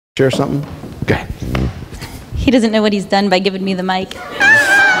Share something? Okay. He doesn't know what he's done by giving me the mic.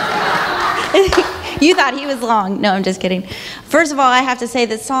 You thought he was long. No, I'm just kidding. First of all, I have to say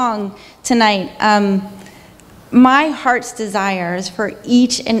this song tonight, my heart's desire is for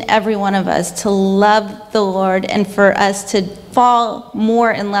each and every one of us to love the Lord and for us to fall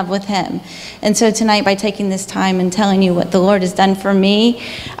more in love with Him. And so tonight, by taking this time and telling you what the Lord has done for me,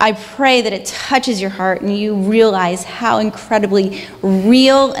 I pray that it touches your heart and you realize how incredibly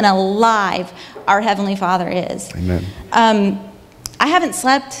real and alive our Heavenly Father is. Amen. I haven't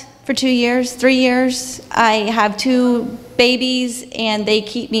slept for 2 years, 3 years. I have 2 babies and they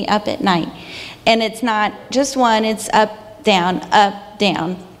keep me up at night. And it's not just one, it's up, down, up,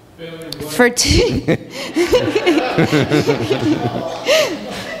 down. For 2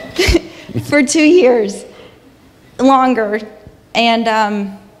 for 2 years, longer. And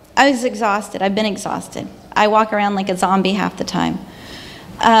I was exhausted. I've been exhausted. I walk around like a zombie half the time.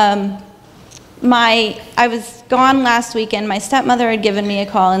 I was gone last weekend. My stepmother had given me a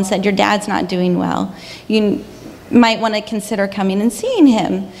call and said, your dad's not doing well. You might want to consider coming and seeing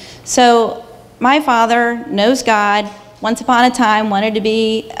him. So my father knows God, once upon a time wanted to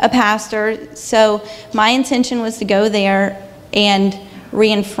be a pastor. So my intention was to go there and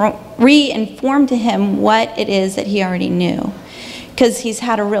re-inform to him what it is that he already knew. Because he's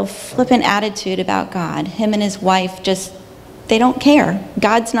had a real flippant attitude about God. Him and his wife just, they don't care.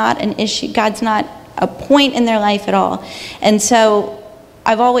 God's not an issue. God's not a point in their life at all. And so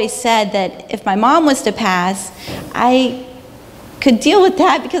I've always said that if my mom was to pass, I could deal with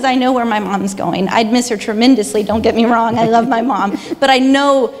that because I know where my mom's going. I'd miss her tremendously, don't get me wrong. I love my mom. But I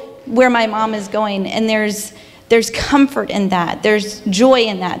know where my mom is going, and there's comfort in that. There's joy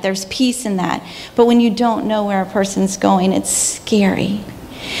in that. There's peace in that. But when you don't know where a person's going, it's scary.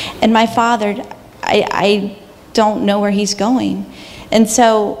 And my father, I don't know where he's going. And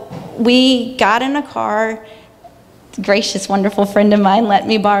so we got in a car. The gracious, wonderful friend of mine let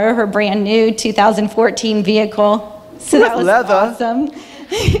me borrow her brand new 2014 vehicle. So that was awesome.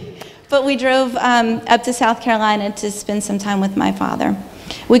 But we drove up to South Carolina to spend some time with my father.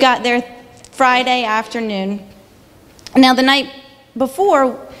 We got there Friday afternoon. Now, the night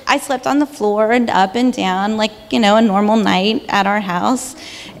before, I slept on the floor and up and down like, you know, a normal night at our house.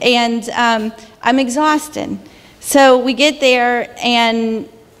 And I'm exhausted. So we get there, and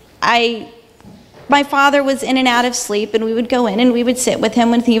my father was in and out of sleep, and we would go in and we would sit with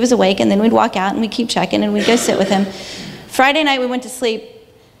him when he was awake, and then we'd walk out and we'd keep checking and we'd go sit with him. Friday night we went to sleep.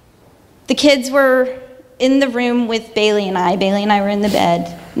 The kids were in the room with Bailey and I. Bailey and I were in the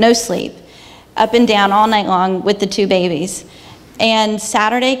bed, no sleep, up and down all night long with the 2 babies. And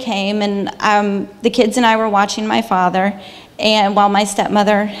Saturday came, and the kids and I were watching my father, and while my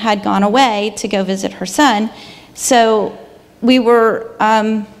stepmother had gone away to go visit her son. So we were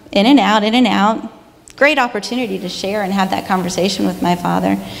in and out. Great opportunity to share and have that conversation with my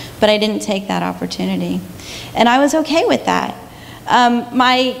father, but I didn't take that opportunity. And I was okay with that.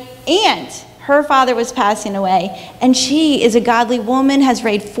 My aunt, her father was passing away, and she is a godly woman, has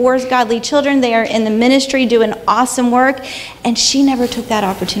raised 4 godly children. They are in the ministry doing awesome work, and she never took that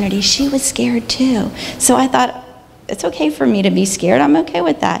opportunity. She was scared too. So I thought, it's okay for me to be scared. I'm okay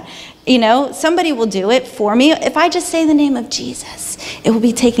with that. You know, somebody will do it for me. If I just say the name of Jesus, it will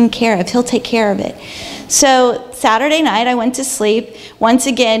be taken care of. He'll take care of it. So Saturday night, I went to sleep. Once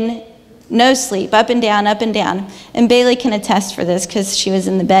again, no sleep, up and down, up and down. And Bailey can attest for this because she was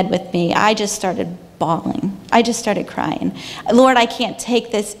in the bed with me. I just started bawling. I just started crying. Lord, I can't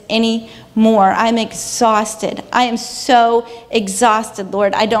take this anymore. I'm exhausted. I am so exhausted,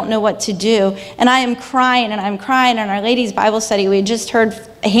 Lord. I don't know what to do. And I am crying, and I'm crying. In our ladies' Bible study, we had just heard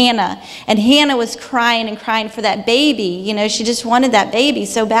Hannah, and Hannah was crying and crying for that baby. You know, she just wanted that baby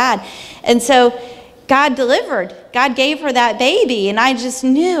so bad. And so God delivered. God gave her that baby, and I just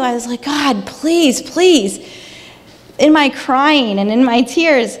knew. I was like, God, please, please. In my crying and in my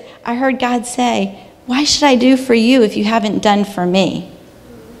tears, I heard God say, why should I do for you if you haven't done for me?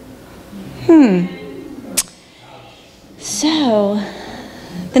 So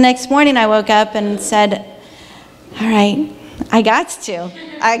the next morning I woke up and said, all right, I got to.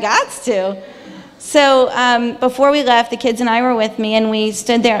 So before we left, the kids and I were with me, and we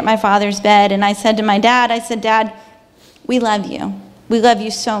stood there at my father's bed, and I said to my dad, Dad, we love you. We love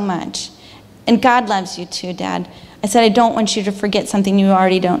you so much. And God loves you too, Dad. I said, I don't want you to forget something you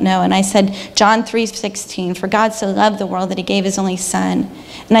already don't know. And I said, John 3:16, for God so loved the world that he gave his only son.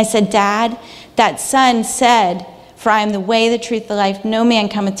 And I said, Dad, that son said, for I am the way, the truth, the life. No man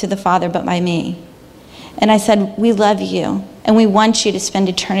cometh to the Father but by me. And I said, we love you, and we want you to spend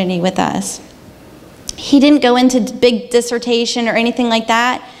eternity with us. He didn't go into big dissertation or anything like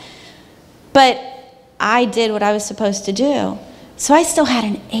that, But I did what I was supposed to do. So I still had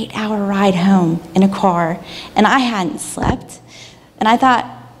an 8-hour ride home in a car, and I hadn't slept. And I thought,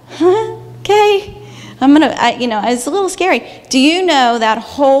 okay, I was a little scary. Do you know that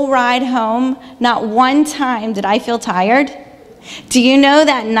whole ride home, not one time did I feel tired? Do you know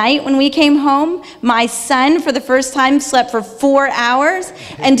that night when we came home, my son for the first time slept for 4 hours?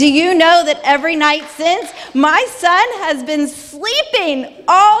 And do you know that every night since, my son has been sleeping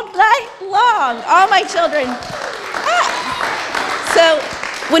all night long, all my children. So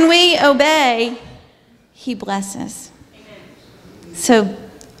when we obey, he blesses. So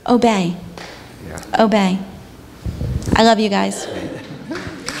obey. Yeah. Obey. I love you guys.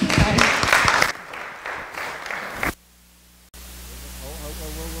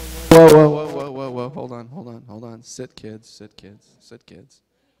 Whoa. Hold on. Sit, kids.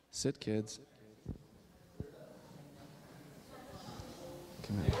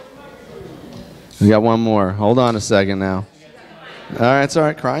 Come here. We got one more. Hold on a second now. All right, it's all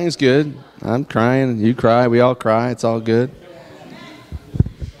right. Crying is good. I'm crying. You cry. We all cry. It's all good.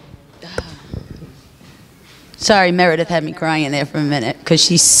 Sorry, Meredith had me crying there for a minute because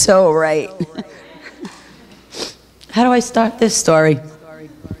she's so right. How do I start this story?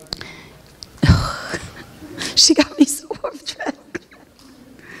 She got me so off track.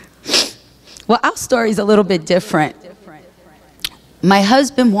 Well, our story's a little bit different. My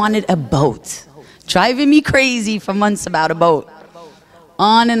husband wanted a boat, driving me crazy for months about a boat.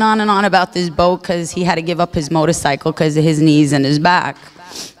 On and on and on about this boat because he had to give up his motorcycle because of his knees and his back.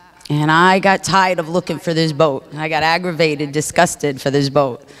 And I got tired of looking for this boat. I got aggravated, disgusted for this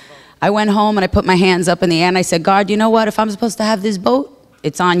boat. I went home and I put my hands up in the air and I said, God, you know what? If I'm supposed to have this boat,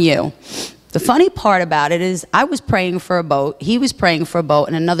 it's on you. The funny part about it is I was praying for a boat, he was praying for a boat,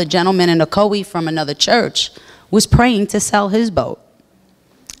 and another gentleman in Ocoee from another church was praying to sell his boat.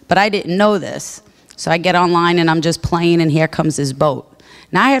 But I didn't know this. So I get online and I'm just playing and here comes this boat.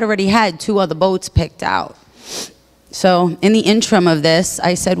 Now I had already had 2 other boats picked out. So in the interim of this,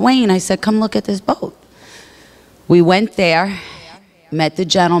 I said, Wayne, I said, come look at this boat. We went there, met the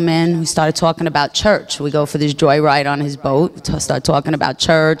gentleman. We started talking about church. We go for this joyride on his boat. Start talking about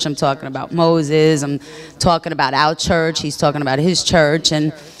church. I'm talking about Moses. I'm talking about our church. He's talking about his church.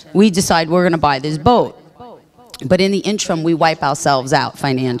 And we decide we're going to buy this boat. But in the interim, we wipe ourselves out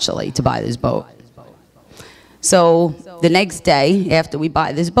financially to buy this boat. So the next day, after we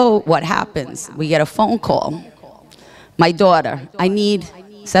buy this boat, what happens? We get a phone call. My daughter, I need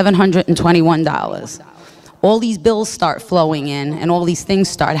 $721. All these bills start flowing in and all these things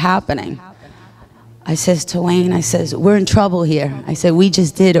start happening. I says to Wayne, I says, we're in trouble here. I said, we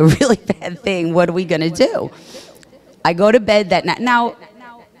just did a really bad thing. What are we going to do? I go to bed that night. Now,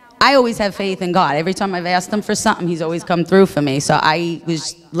 I always have faith in God. Every time I've asked him for something, he's always come through for me. So I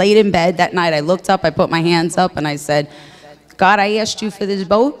was laid in bed that night. I looked up, I put my hands up, and I said, God, I asked you for this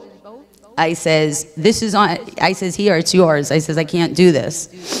boat. I says, this is on, I says, here, it's yours. I says, I can't do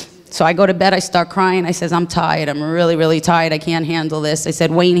this. So I go to bed, I start crying. I says, I'm tired. I'm really, really tired. I can't handle this. I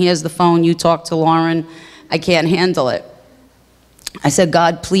said, Wayne, here's the phone. You talk to Lauren. I can't handle it. I said,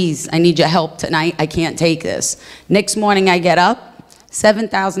 God, please, I need your help tonight. I can't take this. Next morning, I get up,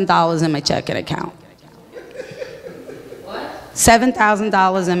 $7,000 in my checking account. What?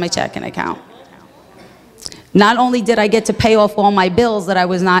 $7,000 in my checking account. Not only did I get to pay off all my bills that I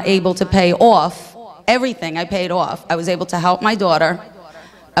was not able to pay off, everything I paid off, I was able to help my daughter.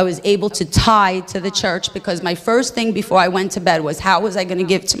 I was able to tithe to the church because my first thing before I went to bed was how was I going to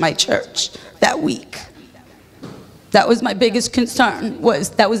give to my church that week? That was my biggest concern.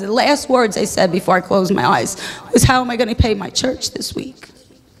 That was the last words I said before I closed my eyes, was how am I going to pay my church this week?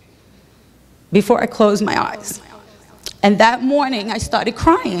 Before I closed my eyes. And that morning I started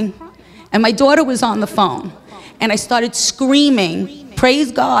crying and my daughter was on the phone and I started screaming,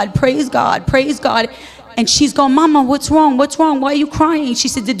 praise God, praise God, praise God. And she's going, Mama, what's wrong? What's wrong? Why are you crying? She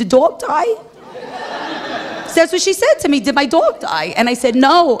said, did the dog die? So that's what she said to me. Did my dog die? And I said,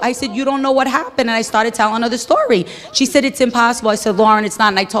 no. I said, you don't know what happened. And I started telling her the story. She said, it's impossible. I said, Lauren, it's not.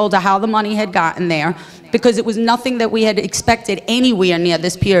 And I told her how the money had gotten there because it was nothing that we had expected anywhere near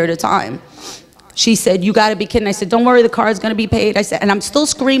this period of time. She said, you got to be kidding. I said, don't worry, the car is going to be paid. I said, and I'm still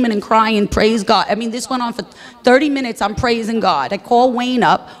screaming and crying, praise God. I mean, this went on for 30 minutes. I'm praising God. I call Wayne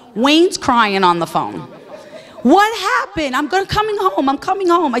up. Wayne's crying on the phone. What happened? I'm coming home. I'm coming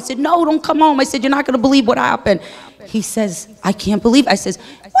home. I said, no, don't come home. I said, you're not going to believe what happened. He says, I can't believe it. I says,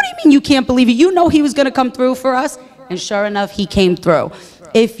 what do you mean you can't believe it? You know he was going to come through for us. And sure enough, he came through.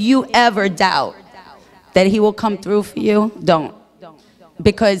 If you ever doubt that he will come through for you, don't.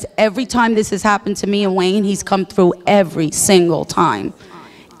 Because every time this has happened to me and Wayne, he's come through every single time.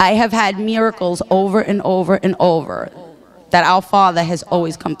 I have had miracles over and over and over that our Father has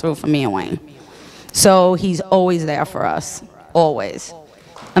always come through for me and Wayne. So he's always there for us, always.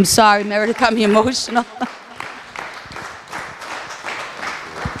 I'm sorry, Meredith, got me emotional.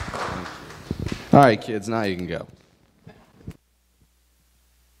 All right, kids, now you can go.